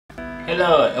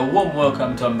Hello, a warm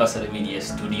welcome to Ambassador Media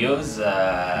Studios.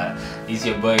 This is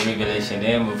your boy Revelation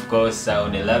M, of course,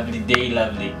 on a lovely day,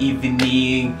 lovely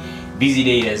evening. Busy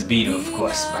day it has been, of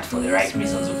course, but for the right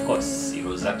reasons, of course. It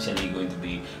was actually going to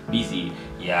be busy.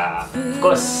 Yeah, of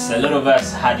course, a lot of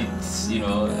us had it,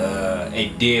 a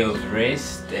day of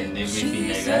rest and everything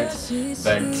like that.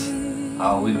 But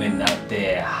our women out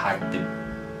there had the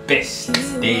best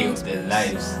day of their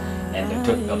lives. And we're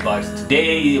talking about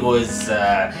today is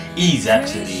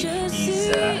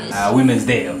Women's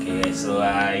Day. Okay, so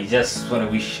I just want to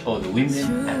wish all the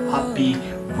women a happy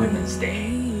Women's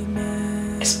Day,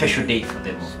 a special day for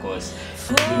them, of course.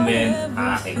 Women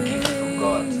are a gift from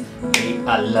God. They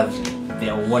are lovely, they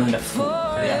are wonderful,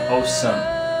 they are awesome,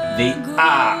 they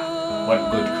are what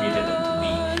God created them to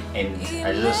be. And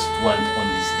I just want on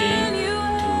this day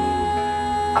to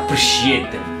appreciate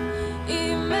them.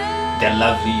 They're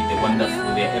lovely, they're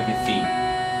wonderful, they're everything.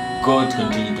 God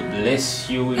continue to bless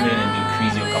you women and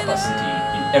increase your capacity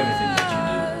in everything that you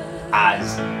do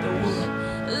as the woman.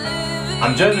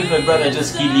 I'm joined with my brother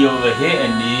Just Kili over here,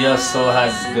 and he also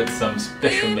has got some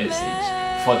special message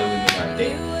for the women out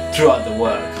there throughout the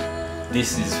world.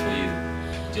 This is for you.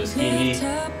 Just Kili,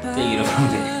 take it from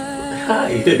there. Hi.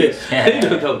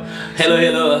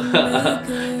 hello.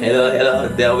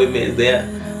 There are women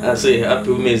there. I say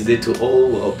happy Women's Day to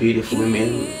all our beautiful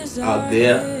women out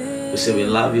there. We say we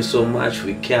love you so much,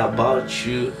 we care about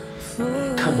you.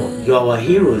 Come on, you're our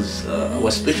heroes, our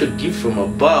special gift from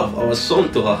above, our song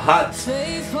to our hearts.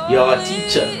 You're our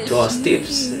teacher to our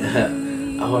steps,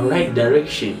 our right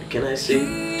direction, can I say,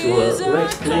 to our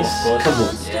right place. Come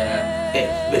on.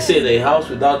 They say the house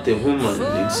without a woman,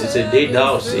 it's a dead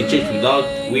house. A church without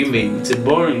women, it's a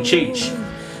boring church.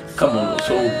 Come on,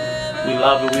 so we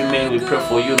love you women, we pray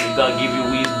for you. May God give you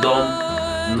wisdom,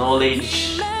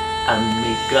 knowledge, and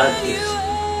may God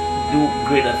do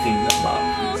greater things about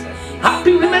you.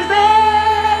 Happy Women's Day!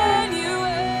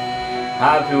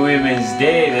 Happy Women's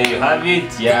Day, there you have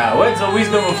it. Yeah, words of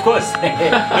wisdom, of course.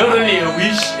 Not only a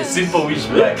wish, a simple wish,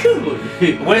 but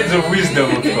words of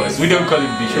wisdom, of course. We don't call him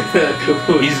Bishop.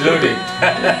 He's loaded.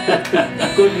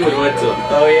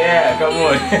 Oh yeah, come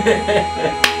on.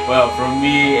 Well, from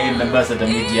me and Ambassador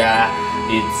Media,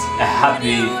 it's a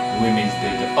happy Women's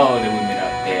Day to all the women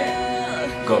out there.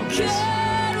 God bless you.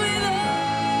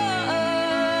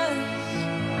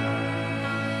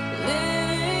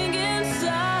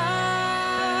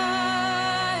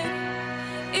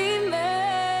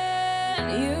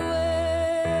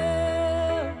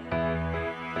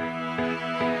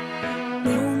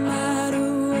 No matter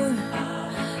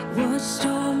what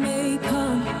storm